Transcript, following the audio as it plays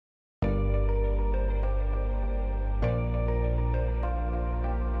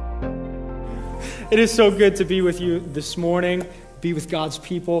It is so good to be with you this morning, be with God's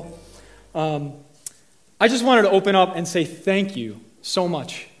people. I just wanted to open up and say thank you so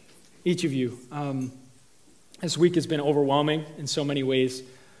much, each of you. This week has been overwhelming in so many ways.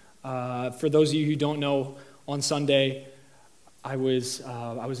 For those of you who don't know, on Sunday, I was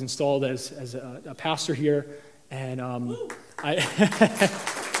installed as a pastor here, and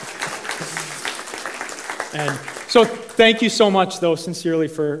and so thank you so much, though, sincerely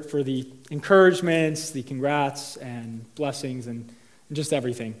for the encouragements, the congrats, and blessings, and just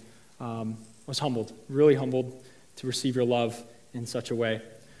everything. I was humbled, really humbled to receive your love in such a way.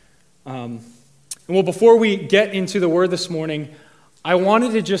 And well, before we get into the word this morning, I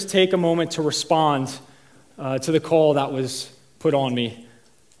wanted to just take a moment to respond to the call that was put on me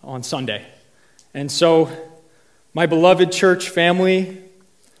on Sunday. And so, my beloved church family,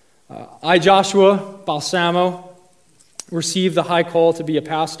 I, Joshua Balsamo, received the high call to be a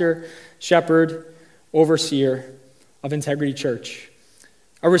pastor, shepherd, overseer of Integrity Church.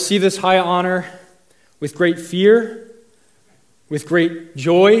 I received this high honor with great fear, with great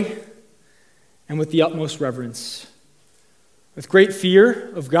joy, and with the utmost reverence. With great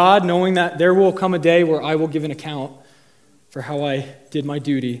fear of God, knowing that there will come a day where I will give an account for how I did my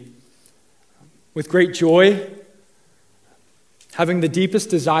duty. With great joy, having the deepest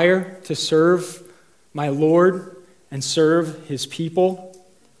desire to serve my Lord and serve his people.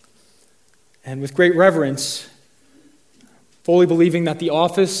 And with great reverence, fully believing that the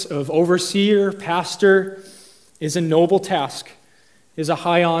office of overseer, pastor, is a noble task, is a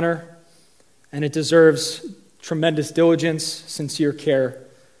high honor, and it deserves tremendous diligence, sincere care,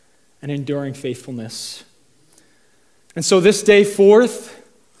 and enduring faithfulness. And so this day forth,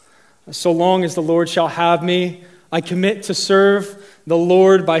 so long as the Lord shall have me, I commit to serve the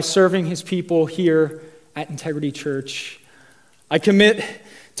Lord by serving his people here at Integrity Church. I commit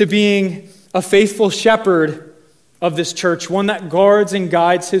to being a faithful shepherd of this church, one that guards and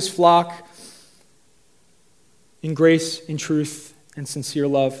guides his flock in grace, in truth, and sincere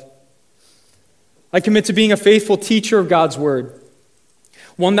love. I commit to being a faithful teacher of God's word,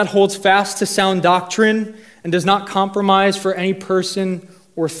 one that holds fast to sound doctrine and does not compromise for any person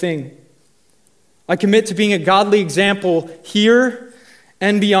or thing. I commit to being a godly example here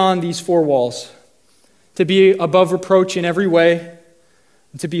and beyond these four walls, to be above reproach in every way,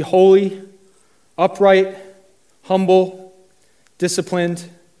 and to be holy, upright, humble, disciplined,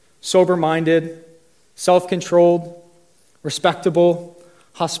 sober-minded, self-controlled, respectable,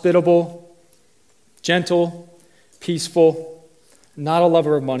 hospitable, gentle, peaceful, not a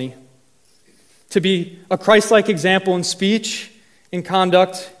lover of money. To be a Christ-like example in speech, in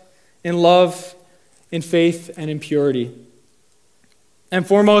conduct, in love, in faith, and in purity. And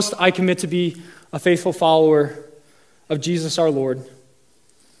foremost, I commit to be a faithful follower of Jesus our Lord,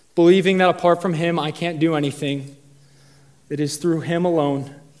 believing that apart from him, I can't do anything. It is through him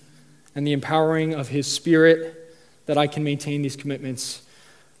alone and the empowering of his Spirit that I can maintain these commitments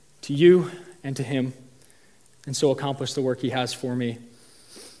to you and to him, and so accomplish the work he has for me.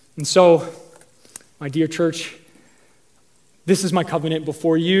 And so, my dear church, this is my covenant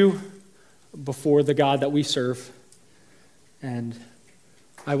before you, before the God that we serve. And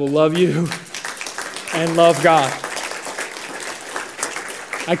I will love you and love God.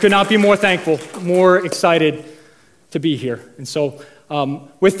 I could not be more thankful, more excited to be here. And so,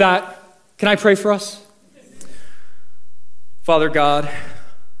 with that, can I pray for us? Father God,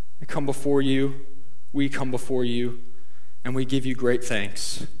 I come before you, we come before you, and we give you great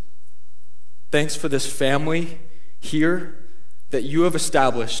thanks. Thanks for this family here that you have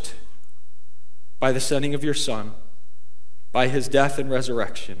established by the sending of your Son, by his death and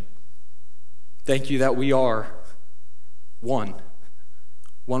resurrection. Thank you that we are one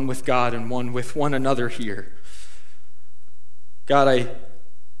with God and one with one another here. God, I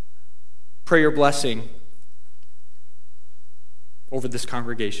pray your blessing over this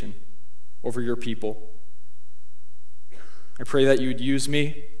congregation, over your people. I pray that you would use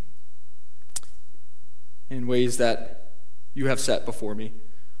me in ways that you have set before me.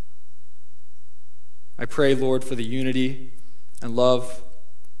 I pray, Lord, for the unity and love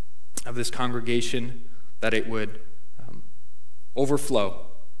of this congregation, that it would overflow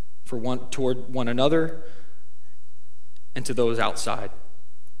toward one another and to those outside.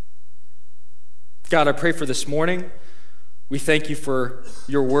 God, I pray for this morning. We thank you for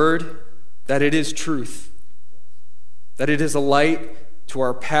your word, that it is truth, that it is a light to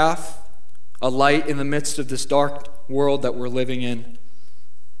our path, a light in the midst of this dark world that we're living in.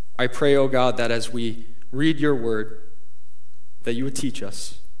 I pray, oh God, that as we read your word, that you would teach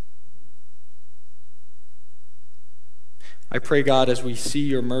us. I pray, God, as we see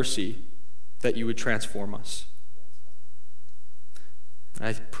your mercy that you would transform us. And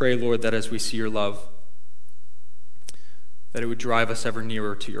I pray, Lord, that as we see your love, that it would drive us ever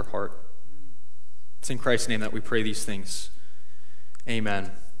nearer to your heart. It's in Christ's name that we pray these things.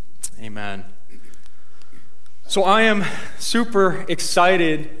 Amen. Amen. So I am super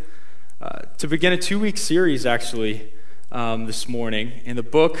excited to begin a 2-week series, actually, this morning in the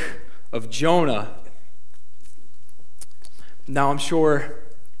book of Jonah. Now, I'm sure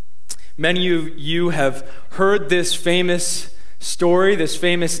many of you have heard this famous story, this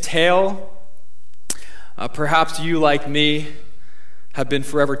famous tale. Perhaps you, like me, have been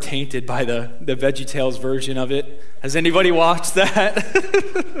forever tainted by the VeggieTales version of it. Has anybody watched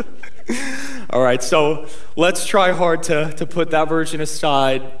that? All right, so let's try hard to put that version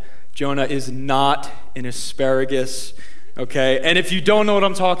aside. Jonah is not an asparagus, okay? And if you don't know what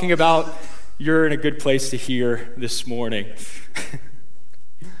I'm talking about, you're in a good place to hear this morning.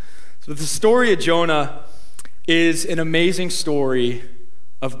 So the story of Jonah is an amazing story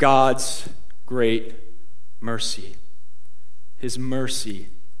of God's great mercy. His mercy.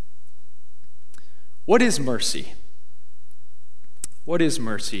 What is mercy? What is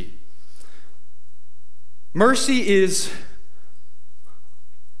mercy? Mercy is,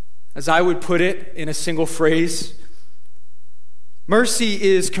 as I would put it in a single phrase, mercy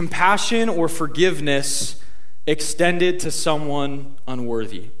is compassion or forgiveness extended to someone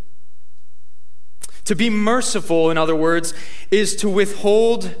unworthy. To be merciful, in other words, is to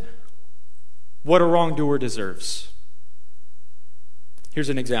withhold what a wrongdoer deserves. Here's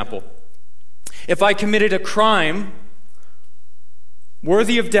an example. If I committed a crime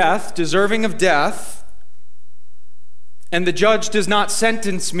worthy of death, deserving of death, and the judge does not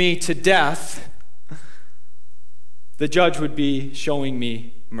sentence me to death, the judge would be showing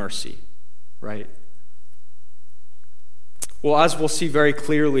me mercy, right? Well, as we'll see very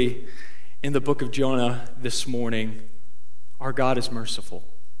clearly in the book of Jonah this morning, our God is merciful.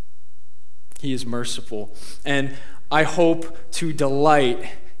 He is merciful. And I hope to delight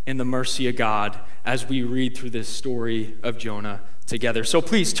in the mercy of God as we read through this story of Jonah together. So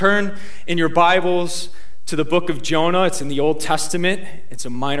please turn in your Bibles to the book of Jonah. It's in the Old Testament. It's a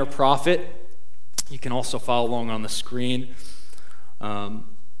minor prophet. You can also follow along on the screen.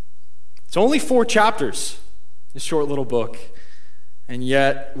 It's only 4 chapters, this short little book. And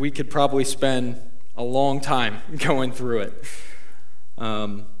yet, we could probably spend a long time going through it.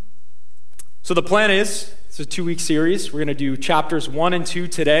 So the plan is, it's a 2-week series. We're going to do chapters 1 and 2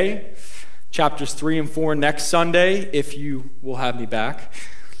 today, chapters 3 and 4 next Sunday, if you will have me back.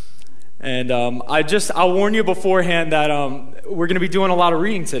 And I'll warn you beforehand that we're going to be doing a lot of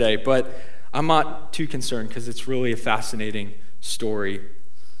reading today, but I'm not too concerned because it's really a fascinating story.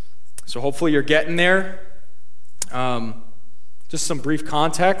 So hopefully you're getting there. Just some brief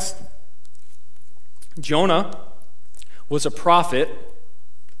context. Jonah was a prophet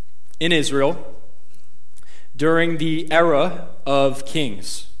in Israel during the era of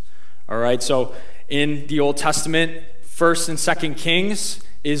kings. All right, so in the Old Testament, 1st and 2nd Kings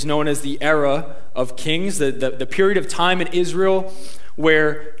is known as the era of kings, the period of time in Israel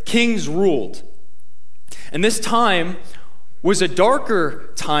where kings ruled. And this time was a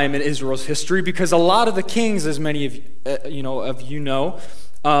darker time in Israel's history because a lot of the kings, as many of you know,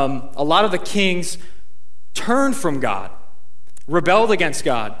 a lot of the kings turned from God, rebelled against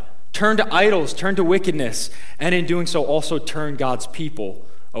God, turned to idols, turned to wickedness, and in doing so also turned God's people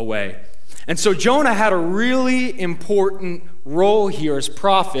away. And so Jonah had a really important role here as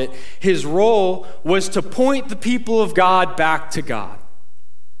prophet. His role was to point the people of God back to God,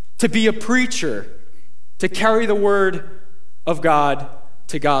 to be a preacher, to carry the word of God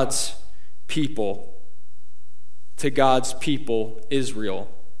to God's people,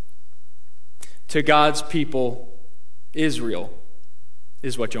 Israel. To God's people, Israel,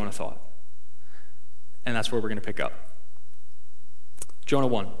 is what Jonah thought. And that's where we're going to pick up. Jonah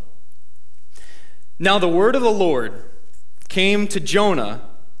 1. Now the word of the Lord came to Jonah,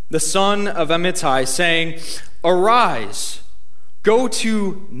 the son of Amittai, saying, "Arise, go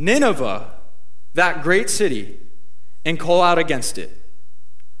to Nineveh, that great city, and call out against it,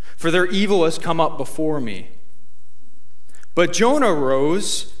 for their evil has come up before me." But Jonah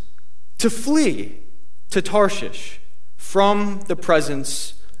rose to flee to Tarshish from the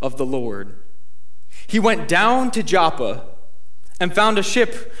presence of the Lord. He went down to Joppa and found a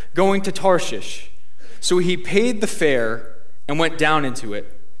ship going to Tarshish. So he paid the fare and went down into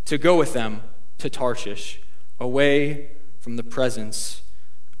it to go with them to Tarshish, away from the presence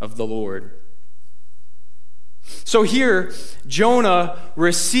of the Lord. So here, Jonah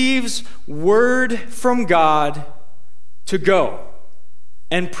receives word from God to go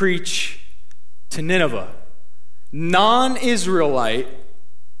and preach to Nineveh. Non-Israelite,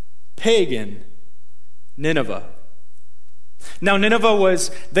 pagan Nineveh. Now, Nineveh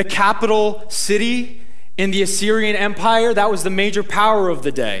was the capital city in the Assyrian Empire. That was the major power of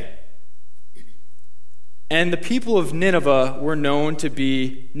the day. And the people of Nineveh were known to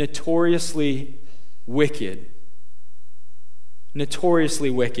be notoriously wicked. Notoriously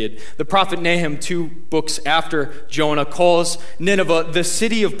wicked. The prophet Nahum, 2 books after Jonah, calls Nineveh the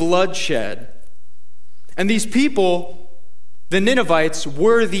city of bloodshed. And these people, the Ninevites,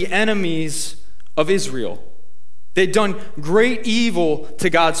 were the enemies of Israel. They'd done great evil to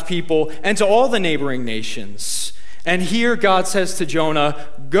God's people and to all the neighboring nations. And here God says to Jonah,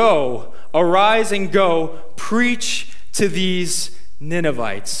 "Go, arise and go, preach to these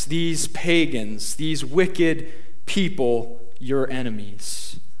Ninevites, these pagans, these wicked people, your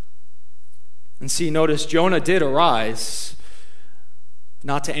enemies." And see, notice Jonah did arise,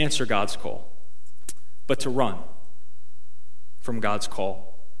 not to answer God's call, but to run from God's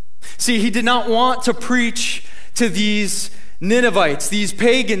call. See, he did not want to preach to these Ninevites, these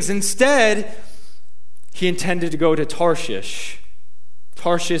pagans. Instead, he intended to go to Tarshish.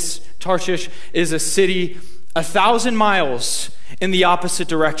 Tarshish is a city 1,000 miles in the opposite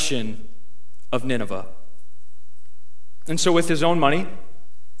direction of Nineveh. And so with his own money,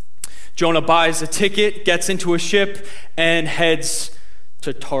 Jonah buys a ticket, gets into a ship, and heads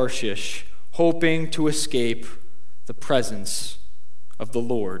to Tarshish, hoping to escape the presence of the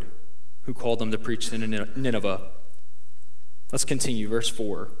Lord who called him to preach to Nineveh. Let's continue, verse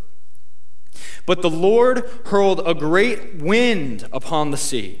 4. But the Lord hurled a great wind upon the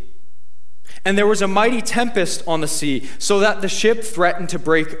sea, and there was a mighty tempest on the sea, so that the ship threatened to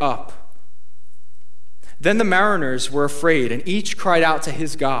break up. Then the mariners were afraid, and each cried out to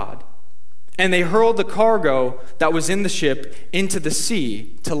his God. And they hurled the cargo that was in the ship into the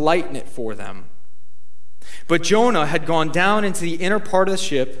sea to lighten it for them. But Jonah had gone down into the inner part of the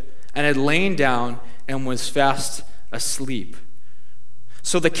ship and had lain down and was fast asleep.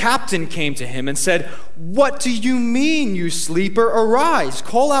 So the captain came to him and said, "What do you mean, you sleeper? Arise,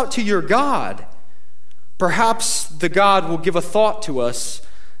 call out to your God. Perhaps the God will give a thought to us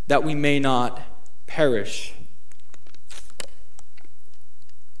that we may not perish."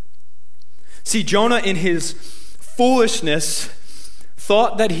 See, Jonah, in his foolishness,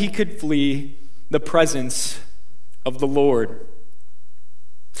 thought that he could flee the presence of the Lord.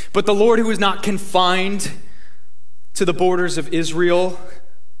 But the Lord, who was not confined to the borders of Israel,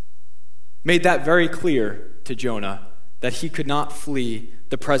 made that very clear to Jonah, that he could not flee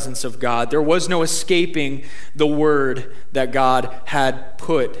the presence of God. There was no escaping the word that God had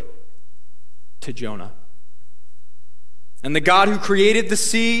put to Jonah. And the God who created the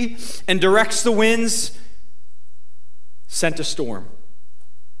sea and directs the winds sent a storm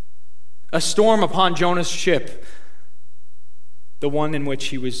upon Jonah's ship, the one in which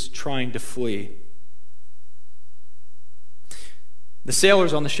he was trying to flee. The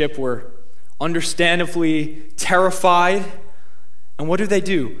sailors on the ship were understandably terrified. And what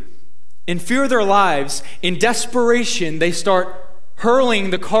do? In fear of their lives, in desperation, they start hurling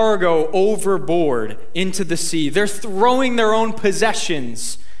the cargo overboard into the sea. They're throwing their own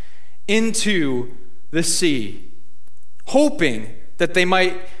possessions into the sea, hoping that they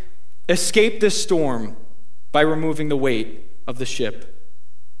might escape this storm by removing the weight of the ship.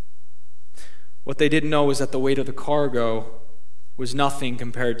 What they didn't know is that the weight of the cargo was nothing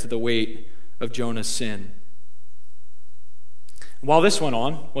compared to the weight of Jonah's sin. While this went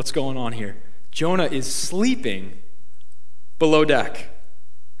on, what's going on here? Jonah is sleeping below deck.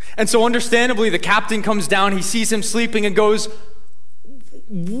 And so understandably, the captain comes down, he sees him sleeping and goes,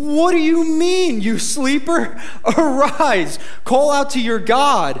 "What do you mean, you sleeper? Arise, call out to your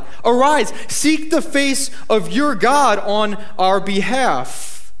God. Arise, seek the face of your God on our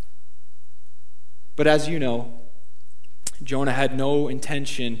behalf." But as you know, Jonah had no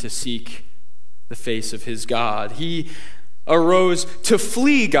intention to seek the face of his God. He arose to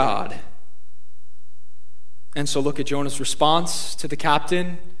flee God. And so look at Jonah's response to the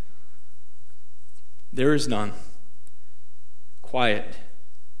captain. There is none. Quiet,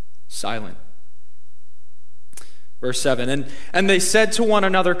 silent. Verse 7, and they said to one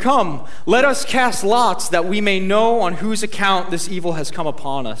another, "Come, let us cast lots that we may know on whose account this evil has come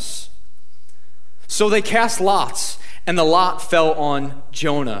upon us." So they cast lots, and the lot fell on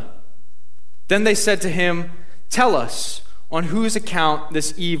Jonah. Then they said to him, "Tell us, on whose account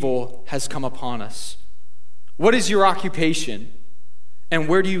this evil has come upon us. What is your occupation, and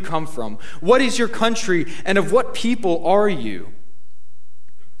where do you come from? What is your country, and of what people are you?"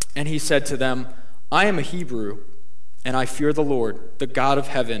 And he said to them, "I am a Hebrew, and I fear the Lord, the God of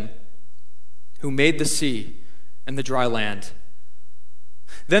heaven, who made the sea and the dry land.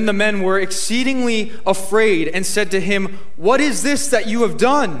 Then the men were exceedingly afraid and said to him, "What is this that you have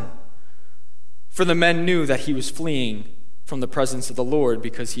done?" For the men knew that he was fleeing from the presence of the Lord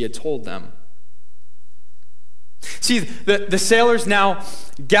because he had told them. See, the sailors now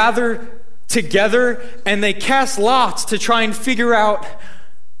gather together and they cast lots to try and figure out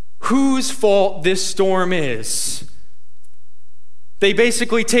whose fault this storm is. They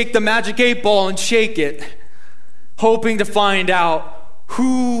basically take the magic 8-ball and shake it, hoping to find out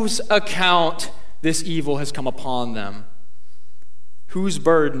whose account this evil has come upon them, whose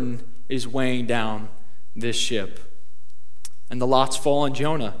burden is weighing down this ship. And the lots fall on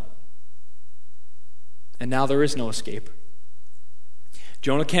Jonah. And now there is no escape.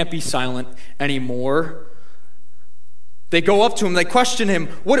 Jonah can't be silent anymore. They go up to him, they question him,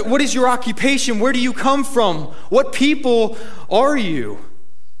 what is your occupation? Where do you come from? What people are you?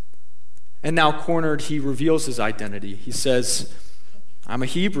 And now cornered, he reveals his identity. He says, I'm a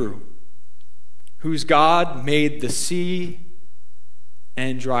Hebrew, whose God made the sea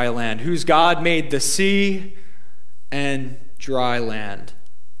and dry land. Whose God made the sea and dry land.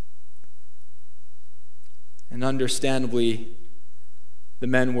 And understandably, the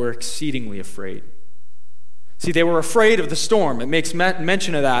men were exceedingly afraid. See, they were afraid of the storm. It makes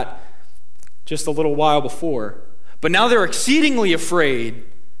mention of that just a little while before. But now they're exceedingly afraid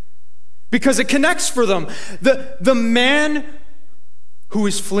because it connects for them. The man who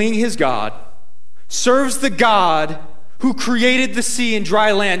is fleeing his God serves the God who created the sea and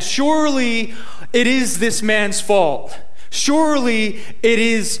dry land. Surely it is this man's fault. Surely it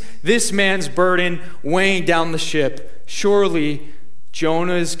is this man's burden weighing down the ship. Surely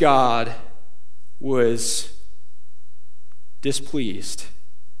Jonah's God was displeased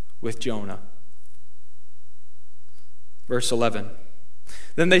with Jonah. Verse 11.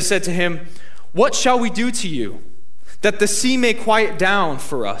 Then they said to him, "What shall we do to you, that the sea may quiet down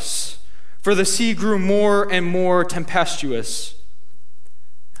for us?" For the sea grew more and more tempestuous.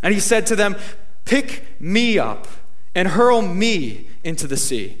 And he said to them, "Pick me up and hurl me into the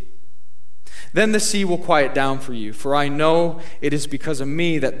sea. Then the sea will quiet down for you, for I know it is because of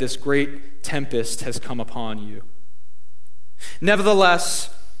me that this great tempest has come upon you."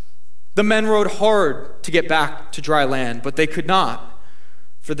 Nevertheless, the men rowed hard to get back to dry land, but they could not,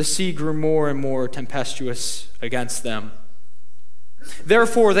 for the sea grew more and more tempestuous against them.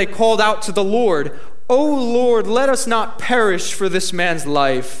 Therefore they called out to the Lord, "O Lord, let us not perish for this man's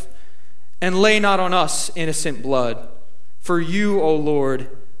life, and lay not on us innocent blood. For you, O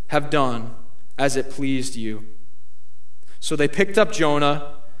Lord, have done as it pleased you." So they picked up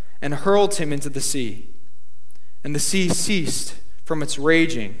Jonah and hurled him into the sea, and the sea ceased from its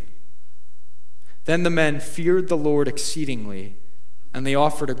raging. Then the men feared the Lord exceedingly, and they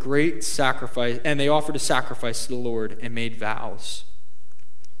offered a sacrifice to the Lord and made vows.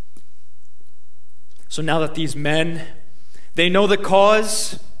 So now that these men, they know the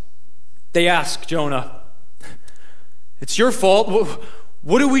cause, they ask Jonah, "It's your fault.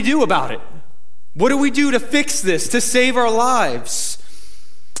 What do we do about it? What do we do to fix this, to save our lives?"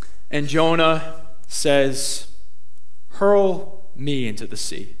 And Jonah says, "Hurl me into the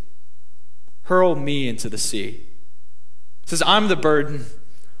sea. Hurl me into the sea." He says, "I'm the burden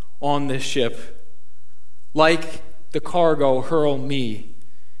on this ship. Like the cargo, hurl me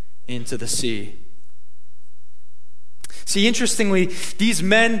into the sea." See, interestingly, these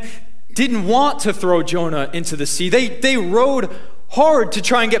men didn't want to throw Jonah into the sea. They rowed hard to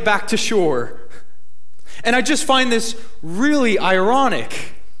try and get back to shore. And I just find this really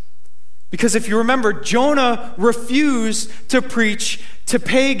ironic. Because if you remember, Jonah refused to preach to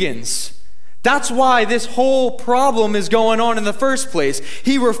pagans. That's why this whole problem is going on in the first place.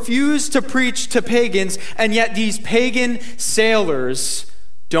 He refused to preach to pagans, and yet these pagan sailors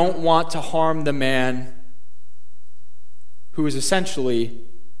don't want to harm the man who is essentially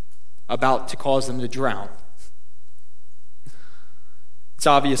about to cause them to drown. It's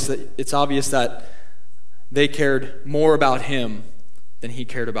obvious that they cared more about him than he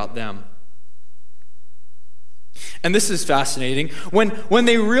cared about them. And this is fascinating. When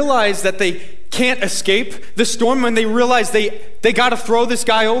they realize that they can't escape the storm, when they realize they got to throw this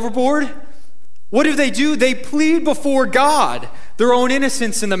guy overboard, what do? They plead before God their own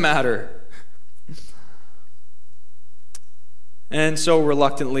innocence in the matter. And so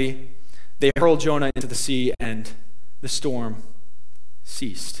reluctantly, they hurled Jonah into the sea, and the storm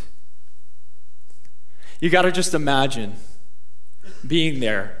ceased. You got to just imagine being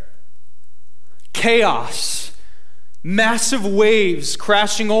there. Chaos, massive waves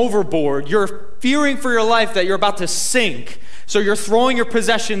crashing overboard. You're fearing for your life that you're about to sink. So you're throwing your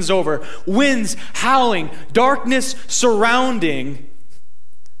possessions over. Winds howling, darkness surrounding.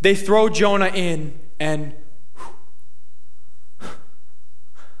 They throw Jonah in and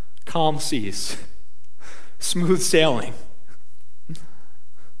calm seas, smooth sailing.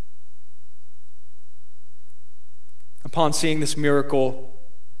 Upon seeing this miracle,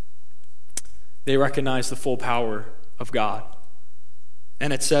 they recognize the full power of God.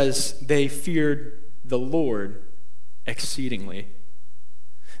 And it says they feared the Lord exceedingly.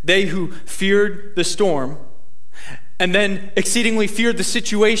 They who feared the storm and then exceedingly feared the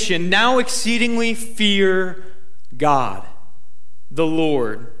situation now exceedingly fear God, the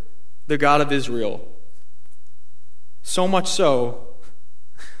Lord, the God of Israel. So much so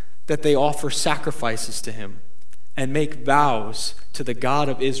that they offer sacrifices to him and make vows to the God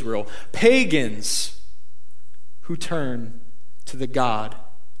of Israel. Pagans who turn to the God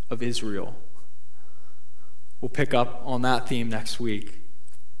of Israel. We'll pick up on that theme next week.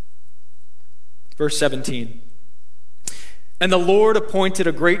 Verse 17. And the Lord appointed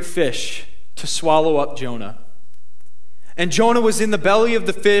a great fish to swallow up Jonah. And Jonah was in the belly of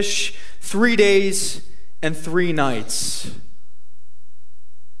the fish 3 days and 3 nights.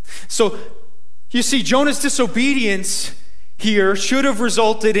 So, you see, Jonah's disobedience here should have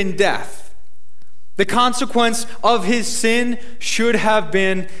resulted in death. The consequence of his sin should have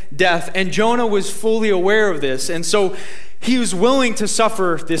been death. And Jonah was fully aware of this. And so he was willing to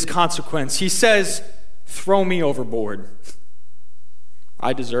suffer this consequence. He says, "Throw me overboard.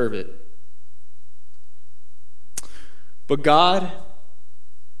 I deserve it." But God,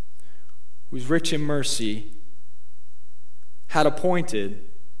 who's rich in mercy, had appointed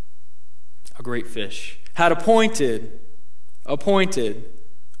a great fish. Had appointed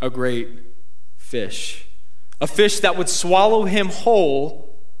a great fish. A fish that would swallow him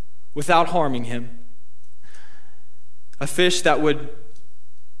whole without harming him. A fish that would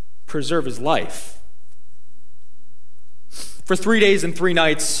preserve his life. For 3 days and 3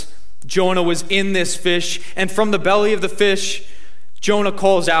 nights, Jonah was in this fish, and from the belly of the fish, Jonah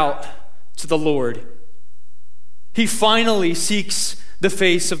calls out to the Lord. He finally seeks the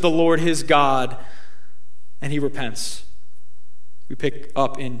face of the Lord his God, and he repents. We pick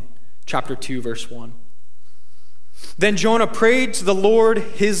up in chapter 2, verse 1. Then Jonah prayed to the Lord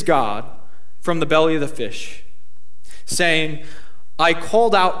his God from the belly of the fish, saying, "I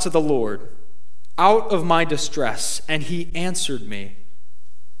called out to the Lord out of my distress, and he answered me.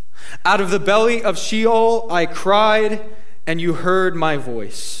 Out of the belly of Sheol I cried, and you heard my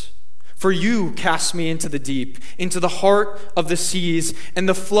voice. For you cast me into the deep, into the heart of the seas, and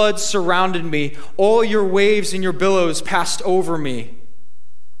the floods surrounded me. All your waves and your billows passed over me.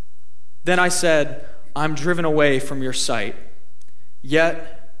 Then I said, I'm driven away from your sight.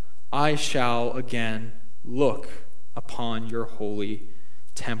 Yet I shall again look upon your holy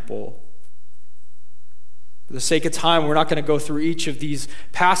temple." For the sake of time, we're not going to go through each of these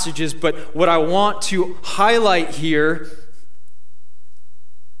passages, but what I want to highlight here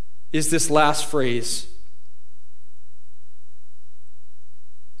is this last phrase.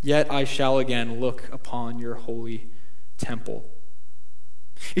 Yet I shall again look upon your holy temple.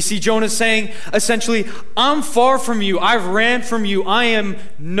 You see, Jonah's saying, essentially, I'm far from you. I've ran from you. I am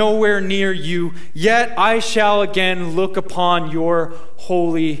nowhere near you. Yet I shall again look upon your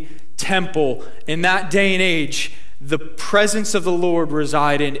holy temple. In that day and age, the presence of the Lord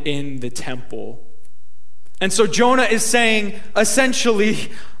resided in the temple. And so Jonah is saying,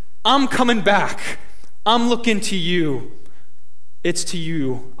 essentially, I'm coming back. I'm looking to you. It's to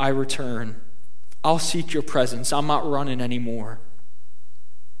you I return. I'll seek your presence. I'm not running anymore.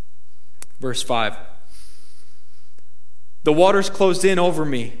 Verse 5. The waters closed in over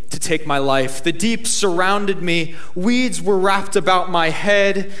me to take my life. The deep surrounded me. Weeds were wrapped about my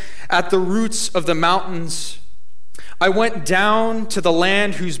head at the roots of the mountains. I went down to the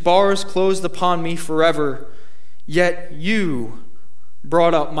land whose bars closed upon me forever. Yet you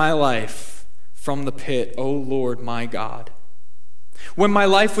brought up my life from the pit, O Lord my God. When my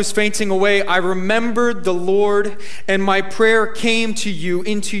life was fainting away, I remembered the Lord, and my prayer came to you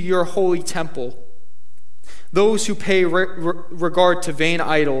into your holy temple. Those who pay regard to vain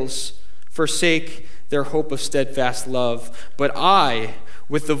idols forsake their hope of steadfast love. But I,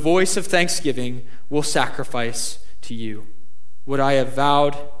 with the voice of thanksgiving, will sacrifice to you. What I have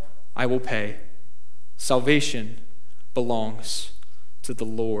vowed, I will pay. Salvation belongs to the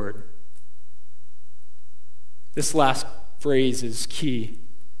Lord. This last phrase is key.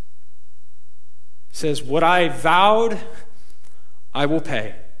 It says, what I vowed, I will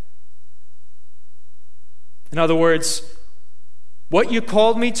pay. In other words, what you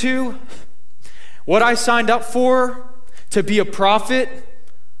called me to, what I signed up for, to be a prophet,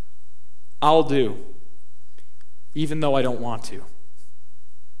 I'll do, even though I don't want to.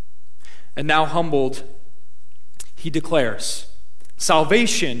 And now humbled, he declares,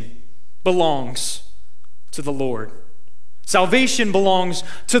 salvation belongs to the Lord. Salvation belongs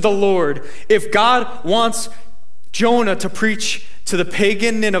to the Lord. If God wants Jonah to preach to the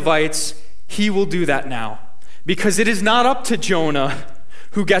pagan Ninevites, he will do that now. Because it is not up to Jonah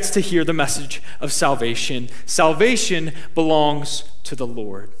who gets to hear the message of salvation. Salvation belongs to the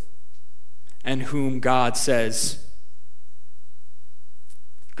Lord, and whom God says,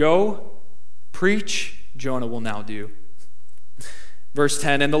 go, preach, Jonah will now do. Verse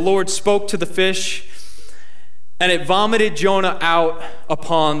 10, and the Lord spoke to the fish, and it vomited Jonah out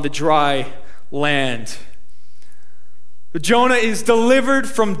upon the dry land. Jonah is delivered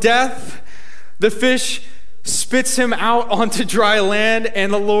from death. The fish spits him out onto dry land,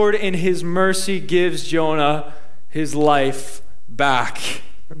 and the Lord in his mercy gives Jonah his life back.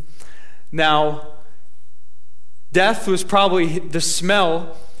 Now, death was probably the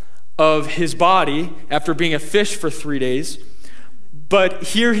smell of his body after being a fish for 3 days, but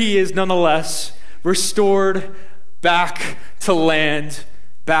here he is nonetheless restored back to land,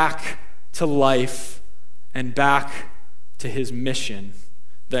 back to life, and back to his mission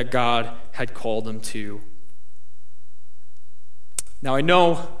that God had called him to. Now I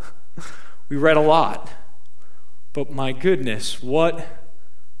know we read a lot, but my goodness, what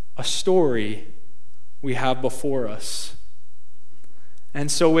a story we have before us. And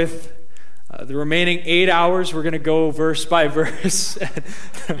so with the remaining 8 hours, we're going to go verse by verse.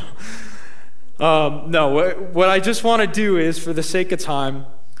 What I just want to do is, for the sake of time,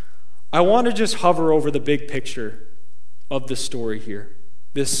 I want to just hover over the big picture of the story here,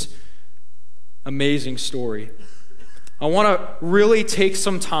 this amazing story. I want to really take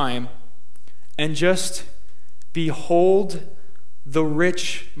some time and just behold the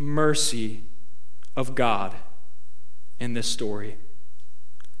rich mercy of God in this story.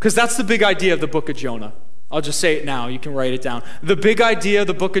 Because that's the big idea of the book of Jonah. I'll just say it now. You can write it down. The big idea of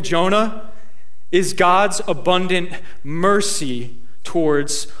the book of Jonah is God's abundant mercy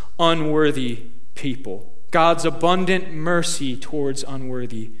towards unworthy people. God's abundant mercy towards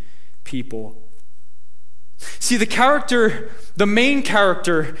unworthy people. See, the main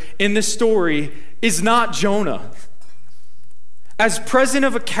character in this story is not Jonah. As present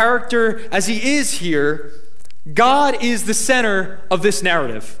of a character as he is here, God is the center of this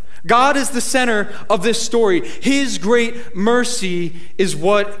narrative. God is the center of this story. His great mercy is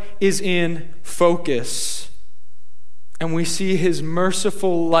what is in focus. And we see his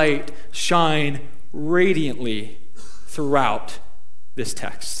merciful light shine radiantly throughout this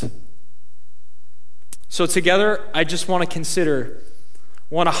text. So together, I just want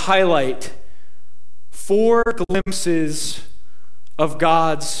to highlight 4 glimpses of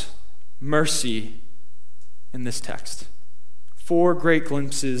God's mercy in this text. 4 great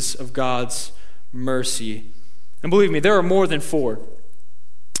glimpses of God's mercy. And believe me, there are more than 4.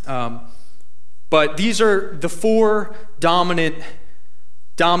 But these are the 4 dominating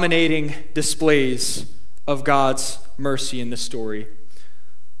displays of God's mercy in this story.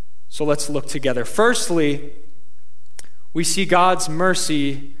 So let's look together. Firstly, we see God's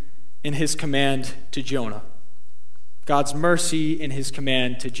mercy in his command to Jonah. God's mercy in his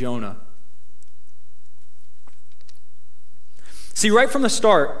command to Jonah. See, right from the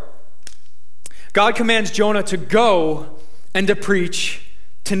start, God commands Jonah to go and to preach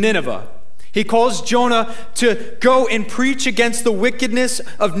to Nineveh. He calls Jonah to go and preach against the wickedness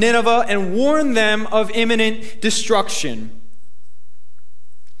of Nineveh and warn them of imminent destruction.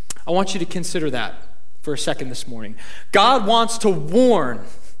 I want you to consider that for a second this morning. God wants to warn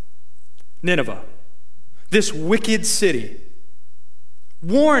Nineveh, this wicked city.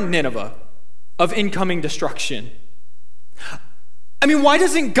 Warn Nineveh of incoming destruction. I mean, why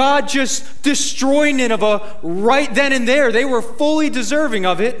doesn't God just destroy Nineveh right then and there? They were fully deserving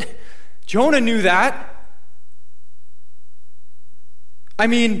of it. Jonah knew that. I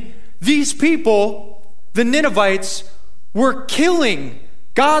mean, these people, the Ninevites, were killing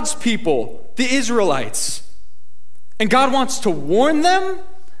God's people, the Israelites. And God wants to warn them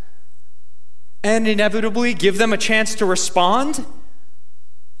and inevitably give them a chance to respond.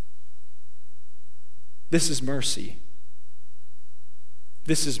 This is mercy.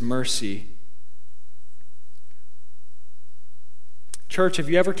 This is mercy. Church, have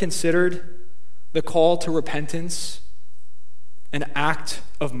you ever considered the call to repentance an act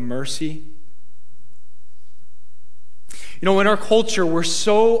of mercy? You know, in our culture, we're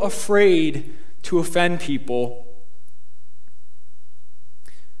so afraid to offend people.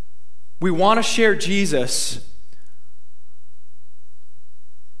 We want to share Jesus,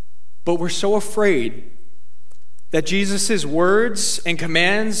 but we're so afraid that Jesus' words and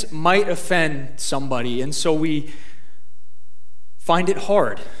commands might offend somebody, and so we find it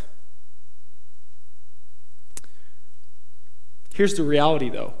hard. Here's the reality,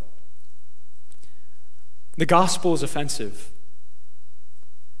 though. The gospel is offensive,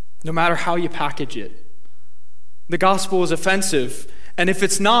 no matter how you package it. The gospel is offensive, and if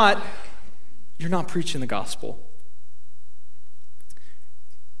it's not, you're not preaching the gospel.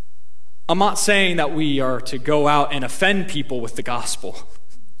 I'm not saying that we are to go out and offend people with the gospel.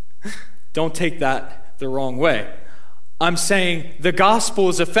 Don't take that the wrong way. I'm saying the gospel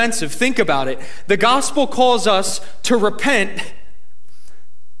is offensive. Think about it. The gospel calls us to repent,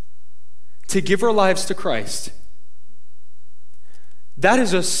 to give our lives to Christ. That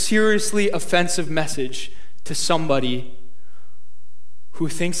is a seriously offensive message to somebody who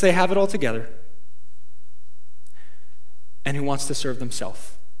thinks they have it all together and who wants to serve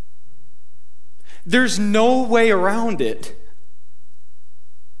themselves. There's no way around it.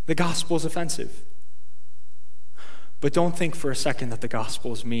 The gospel is offensive. But don't think for a second that the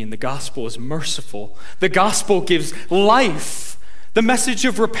gospel is mean. The gospel is merciful. The gospel gives life. The message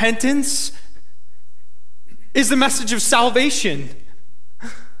of repentance is the message of salvation.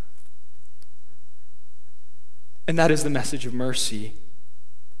 And that is the message of mercy.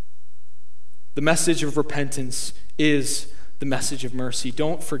 The message of repentance is the message of mercy.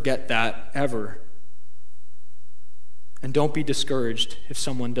 Don't forget that ever. And don't be discouraged if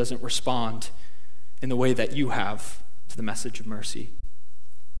someone doesn't respond in the way that you have to the message of mercy.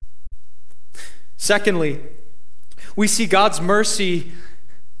 Secondly, we see God's mercy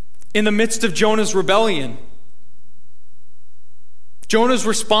in the midst of Jonah's rebellion. Jonah's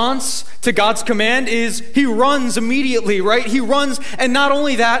response to God's command is he runs immediately, right? He runs, and not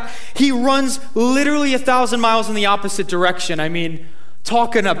only that, he runs literally 1,000 miles in the opposite direction. I mean,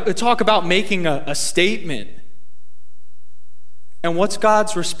 talk about making a statement. And what's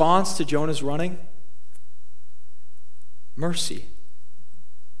God's response to Jonah's running? Mercy.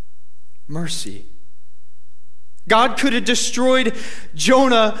 Mercy. God could have destroyed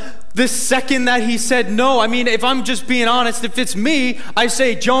Jonah the second that he said no. I mean, if I'm just being honest, if it's me, I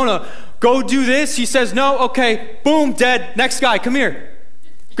say, Jonah, go do this. He says no. Okay, boom, dead. Next guy, come here.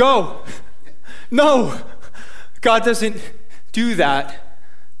 Go. No. God doesn't do that.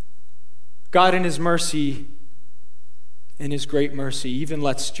 God in his mercy, in his great mercy, even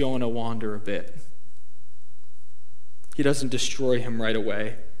lets Jonah wander a bit. He doesn't destroy him right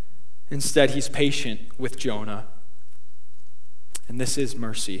away. Instead, he's patient with Jonah. And this is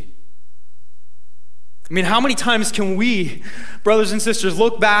mercy. I mean, how many times can we, brothers and sisters,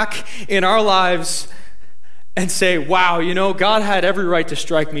 look back in our lives and say, wow, you know, God had every right to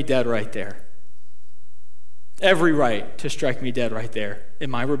strike me dead right there. Every right to strike me dead right there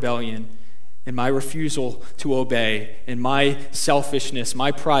in my rebellion, in my refusal to obey, in my selfishness,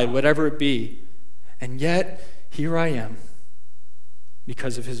 my pride, whatever it be. And yet, here I am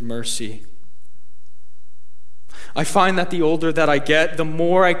because of his mercy. I find that the older that I get, the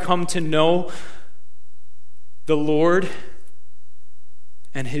more I come to know the Lord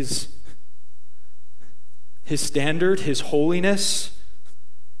and his standard, his holiness,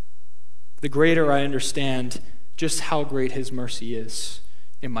 the greater I understand just how great his mercy is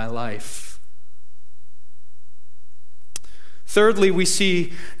in my life. Thirdly, we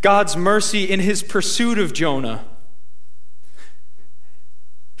see God's mercy in his pursuit of Jonah.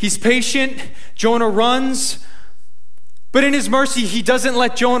 He's patient, Jonah runs, but in his mercy, he doesn't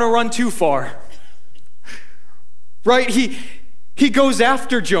let Jonah run too far. Right? He goes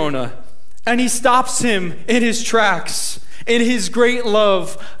after Jonah, and he stops him in his tracks. In his great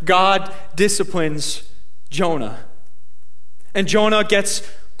love, God disciplines Jonah. And Jonah gets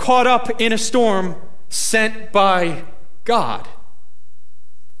caught up in a storm sent by God.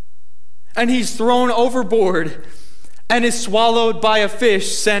 And he's thrown overboard and is swallowed by a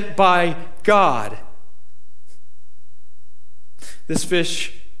fish sent by God. This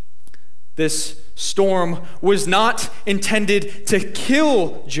fish, this storm, was not intended to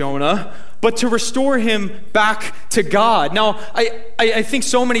kill Jonah, but to restore him back to God. Now, I think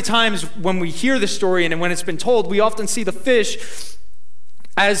so many times when we hear this story and when it's been told, we often see the fish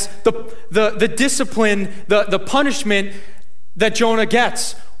as the discipline, the punishment that Jonah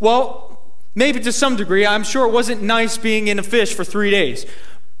gets. Well, maybe to some degree. I'm sure it wasn't nice being in a fish for 3 days.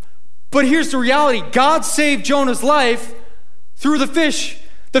 But here's the reality. God saved Jonah's life through the fish.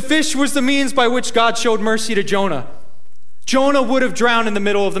 The fish was the means by which God showed mercy to Jonah. Jonah would have drowned in the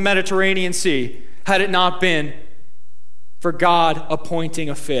middle of the Mediterranean Sea had it not been for God appointing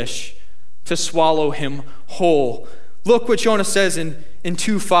a fish to swallow him whole. Look what Jonah says in in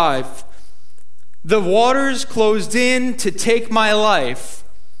 2:5. The waters closed in to take my life.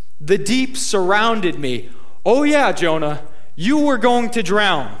 The deep surrounded me. Oh yeah, Jonah, you were going to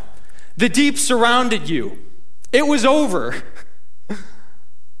drown. The deep surrounded you. It was over.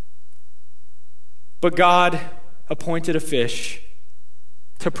 But God appointed a fish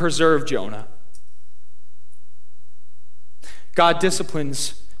to preserve Jonah. God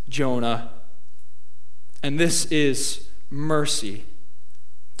disciplines Jonah, and this is mercy.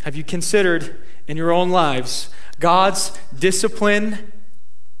 Have you considered in your own lives God's discipline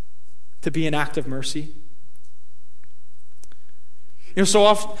to be an act of mercy? So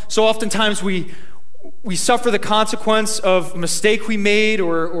oftentimes we suffer the consequence of a mistake we made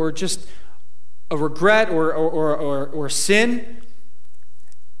or just a regret or sin,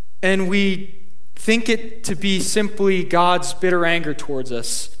 and we think it to be simply God's bitter anger towards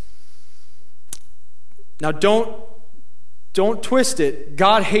us. Now don't twist it.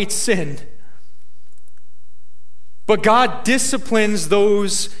 God hates sin. But God disciplines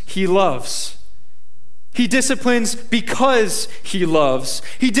those he loves. He disciplines because he loves.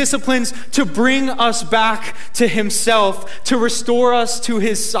 He disciplines to bring us back to himself, to restore us to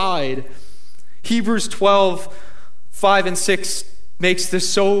his side. Hebrews 12:5 and 6 makes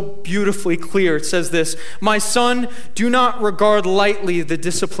this so beautifully clear. It says this, "My son, do not regard lightly the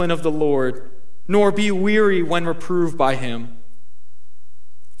discipline of the Lord, nor be weary when reproved by him.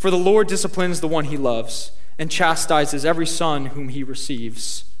 For the Lord disciplines the one he loves, and chastises every son whom he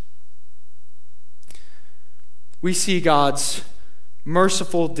receives." We see God's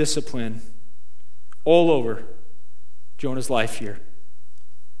merciful discipline all over Jonah's life here.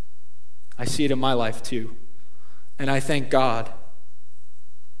 I see it in my life too. And I thank God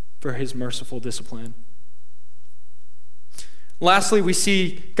for his merciful discipline. Lastly, we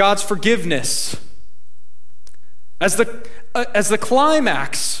see God's forgiveness as the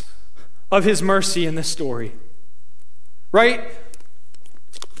climax of his mercy in this story. Right?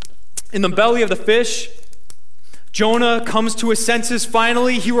 In the belly of the fish, Jonah comes to his senses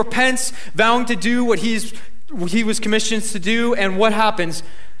finally. He repents, vowing to do what he was commissioned to do. And what happens?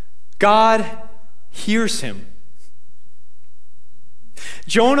 God hears him.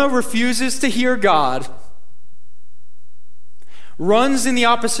 Jonah refuses to hear God, runs in the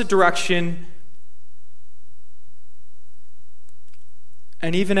opposite direction,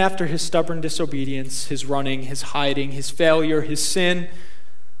 and even after his stubborn disobedience, his running, his hiding, his failure, his sin,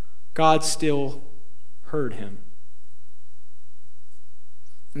 God still heard him.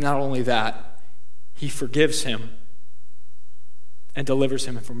 Not only that, he forgives him and delivers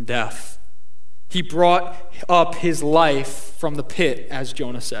him from death. He brought up his life from the pit, as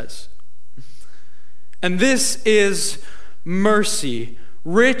Jonah says. And this is mercy,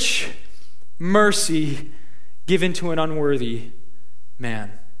 rich mercy given to an unworthy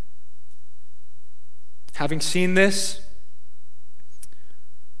man. Having seen this,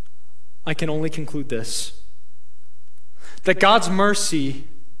 I can only conclude this: that God's mercy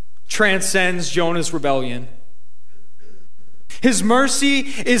transcends Jonah's rebellion. His mercy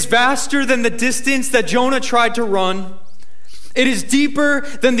is vaster than the distance that Jonah tried to run. It is deeper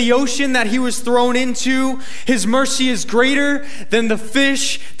than the ocean that he was thrown into. His mercy is greater than the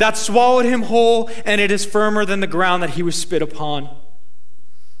fish that swallowed him whole, and it is firmer than the ground that he was spit upon.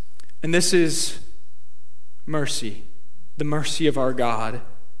 And this is mercy, the mercy of our God.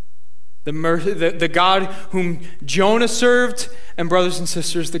 The God whom Jonah served, and brothers and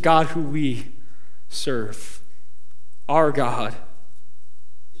sisters, the God who we serve. Our God.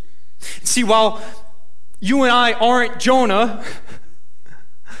 See, while you and I aren't Jonah,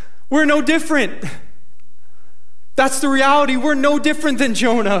 we're no different. That's the reality. We're no different than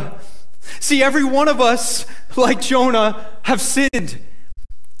Jonah. See, every one of us, like Jonah, have sinned.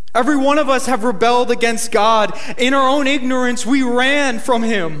 Every one of us have rebelled against God. In our own ignorance, we ran from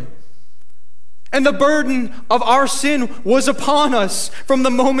him. And the burden of our sin was upon us from the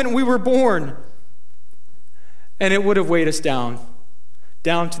moment we were born. And it would have weighed us down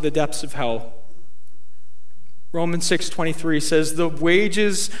to the depths of hell. Romans 6:23 says, "The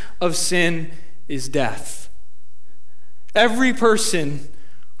wages of sin is death." Every person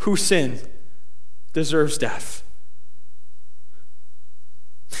who sinned deserves death.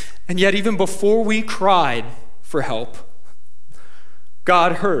 And yet, even before we cried for help,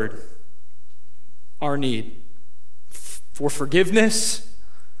 God heard our need for forgiveness,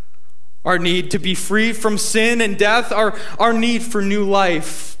 our need to be free from sin and death, our need for new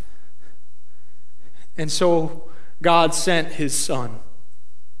life. And so God sent his Son,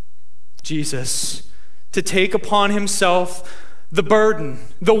 Jesus, to take upon himself the burden,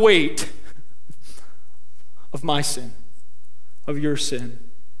 the weight of my sin, of your sin.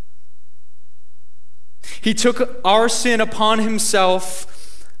 He took our sin upon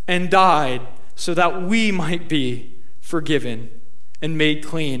himself and died so that we might be forgiven and made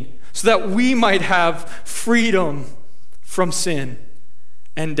clean, so that we might have freedom from sin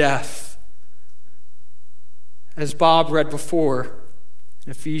and death. As Bob read before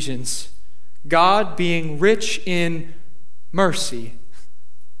in Ephesians, God being rich in mercy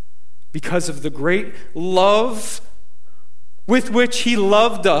because of the great love with which he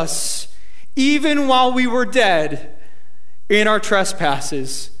loved us, even while we were dead in our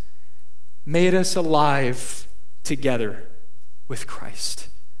trespasses, made us alive together with Christ.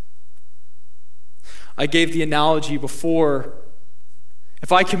 I gave the analogy before.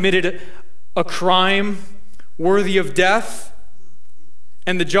 If I committed a crime worthy of death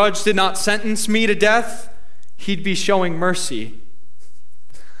and the judge did not sentence me to death, he'd be showing mercy.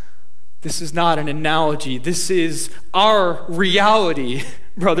 This is not an analogy. This is our reality,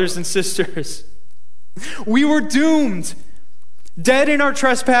 brothers and sisters. We were doomed, dead in our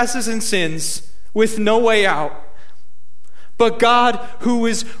trespasses and sins, with no way out. But God, who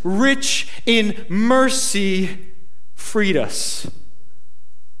is rich in mercy, freed us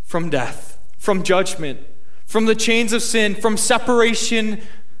from death, from judgment, from the chains of sin, from separation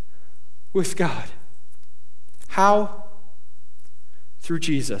with God. How? Through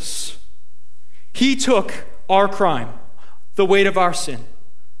Jesus. He took our crime, the weight of our sin,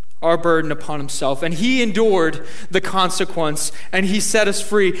 our burden upon himself, and he endured the consequence, and he set us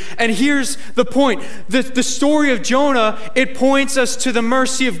free. And here's the point. The story of Jonah, it points us to the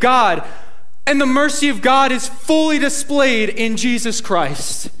mercy of God, and the mercy of God is fully displayed in Jesus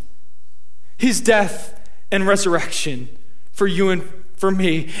Christ, his death and resurrection for you and for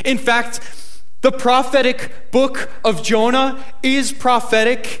me. In fact, the prophetic book of Jonah is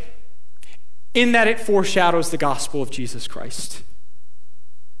prophetic in that it foreshadows the gospel of Jesus Christ.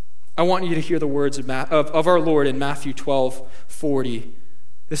 I want you to hear the words of our Lord in Matthew 12:40.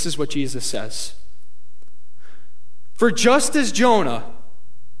 This is what Jesus says. For just as Jonah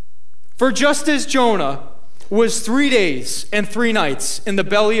was 3 days and 3 nights in the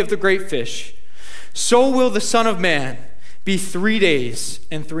belly of the great fish, so will the Son of Man be 3 days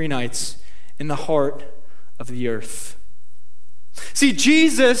and 3 nights in the heart of the earth. See,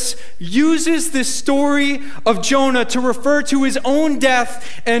 Jesus uses this story of Jonah to refer to his own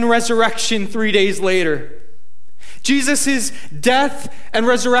death and resurrection 3 days later. Jesus' death and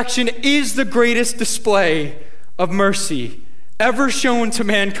resurrection is the greatest display of mercy ever shown to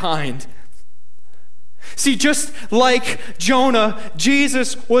mankind. See, just like Jonah,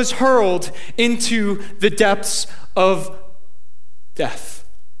 Jesus was hurled into the depths of death.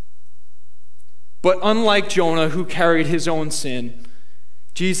 But unlike Jonah, who carried his own sin,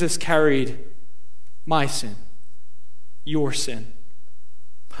 Jesus carried my sin, your sin.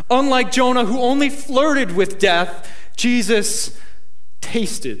 Unlike Jonah, who only flirted with death, Jesus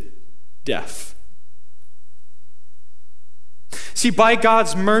tasted death. See, by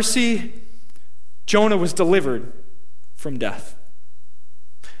God's mercy, Jonah was delivered from death.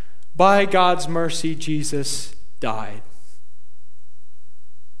 By God's mercy, Jesus died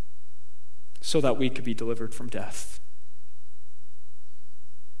so that we could be delivered from death.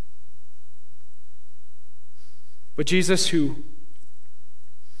 But Jesus, who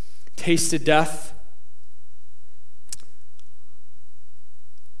tasted death,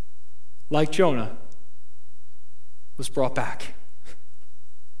 like Jonah, was brought back.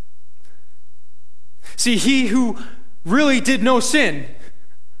 See, he who really did no sin,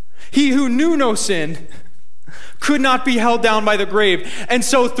 he who knew no sin, could not be held down by the grave. And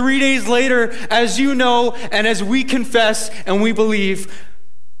so 3 days later, as you know, and as we confess and we believe,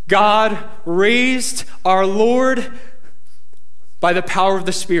 God raised our Lord by the power of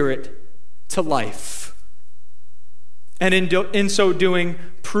the Spirit to life. And in so doing,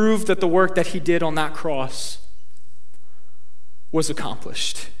 proved that the work that he did on that cross was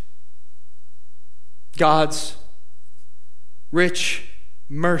accomplished. God's rich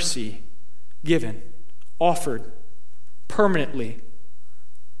mercy given, offered permanently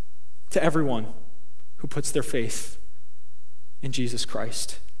to everyone who puts their faith in Jesus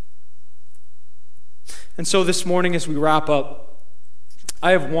Christ. And so this morning, as we wrap up,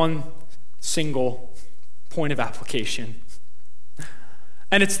 I have one single point of application.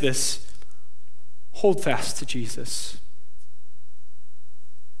 And it's this: hold fast to Jesus.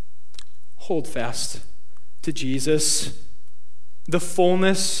 Hold fast to Jesus, the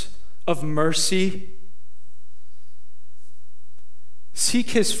fullness of mercy. Seek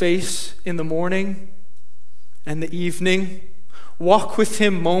his face in the morning and the evening. Walk with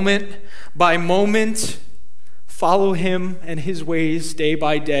him moment by moment, follow him and his ways day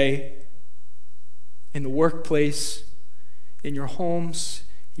by day in the workplace, in your homes,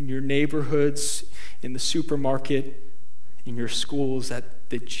 in your neighborhoods, in the supermarket, in your schools, at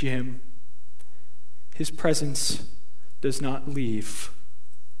the gym. His presence does not leave.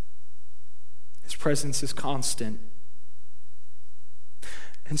 His presence is constant.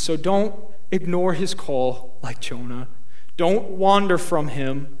 And so don't ignore his call like Jonah. Don't wander from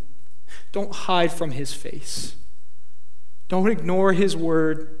him. Don't hide from his face. Don't ignore his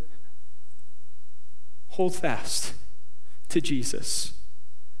word. Hold fast to Jesus,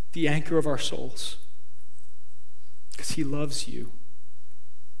 the anchor of our souls, because he loves you.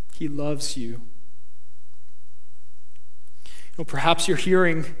 He loves you. Perhaps you're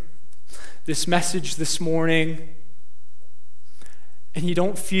hearing this message this morning and you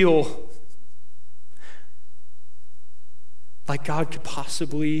don't feel like God could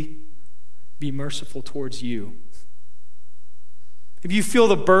possibly be merciful towards you. If you feel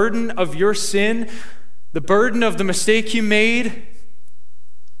the burden of your sin, the burden of the mistake you made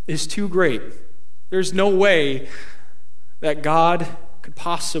is too great. There's no way that God could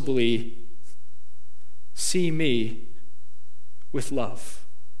possibly see me with love.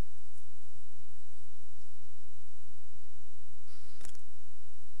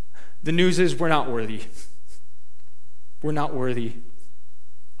 The news is we're not worthy. We're not worthy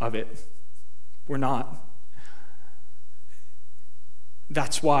of it. We're not.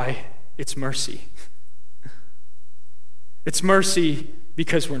 That's why it's mercy. It's mercy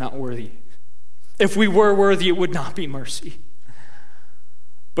because we're not worthy. If we were worthy, it would not be mercy.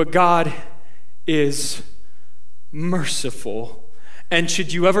 But God is merciful. And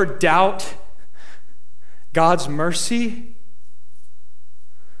should you ever doubt God's mercy,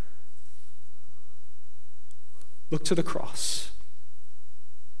 look to the cross.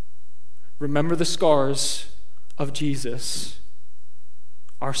 Remember the scars of Jesus,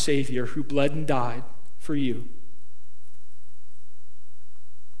 our Savior, who bled and died for you.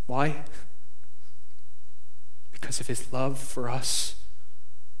 Why? Because of his love for us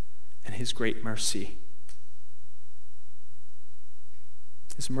and his great mercy.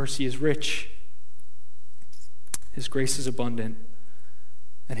 His mercy is rich, his grace is abundant,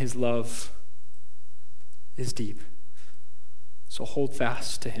 and his love is deep. So hold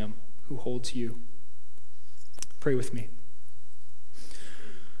fast to him who holds you. Pray with me.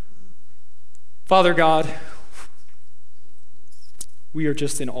 Father God, we are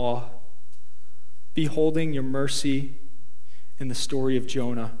just in awe, beholding your mercy in the story of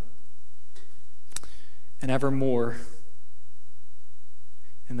Jonah, and evermore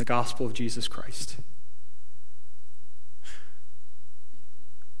in the gospel of Jesus Christ.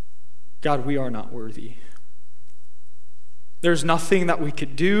 God, we are not worthy. There's nothing that we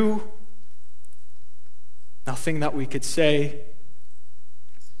could do, nothing that we could say,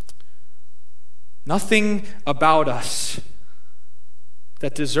 nothing about us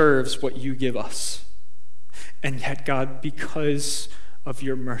that deserves what you give us. And yet, God, because of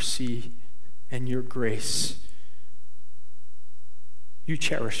your mercy and your grace, you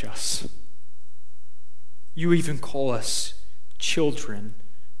cherish us. You even call us children.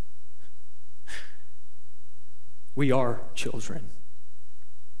 We are children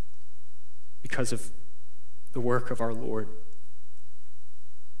because of the work of our Lord.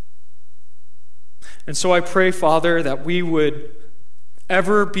 And so I pray, Father, that we would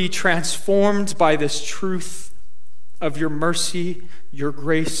ever be transformed by this truth of your mercy, your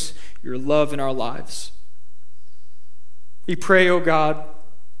grace, your love in our lives. We pray, O God,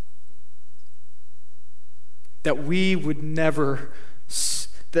 that we would never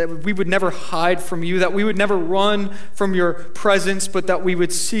hide from you, that we would never run from your presence, but that we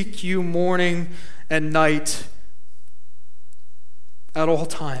would seek you morning and night at all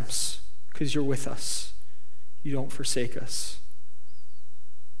times, because you're with us. You don't forsake us.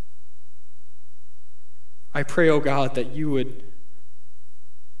 I pray, O God, that you would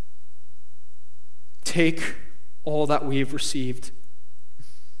take all that we have received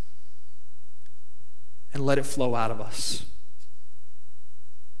and let it flow out of us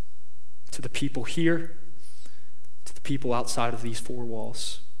to the people here, to the people outside of these four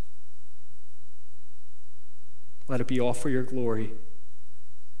walls. Let it be all for your glory.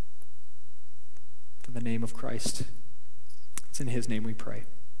 For the name of Christ. It's in his name we pray.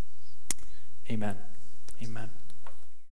 Amen. Amen.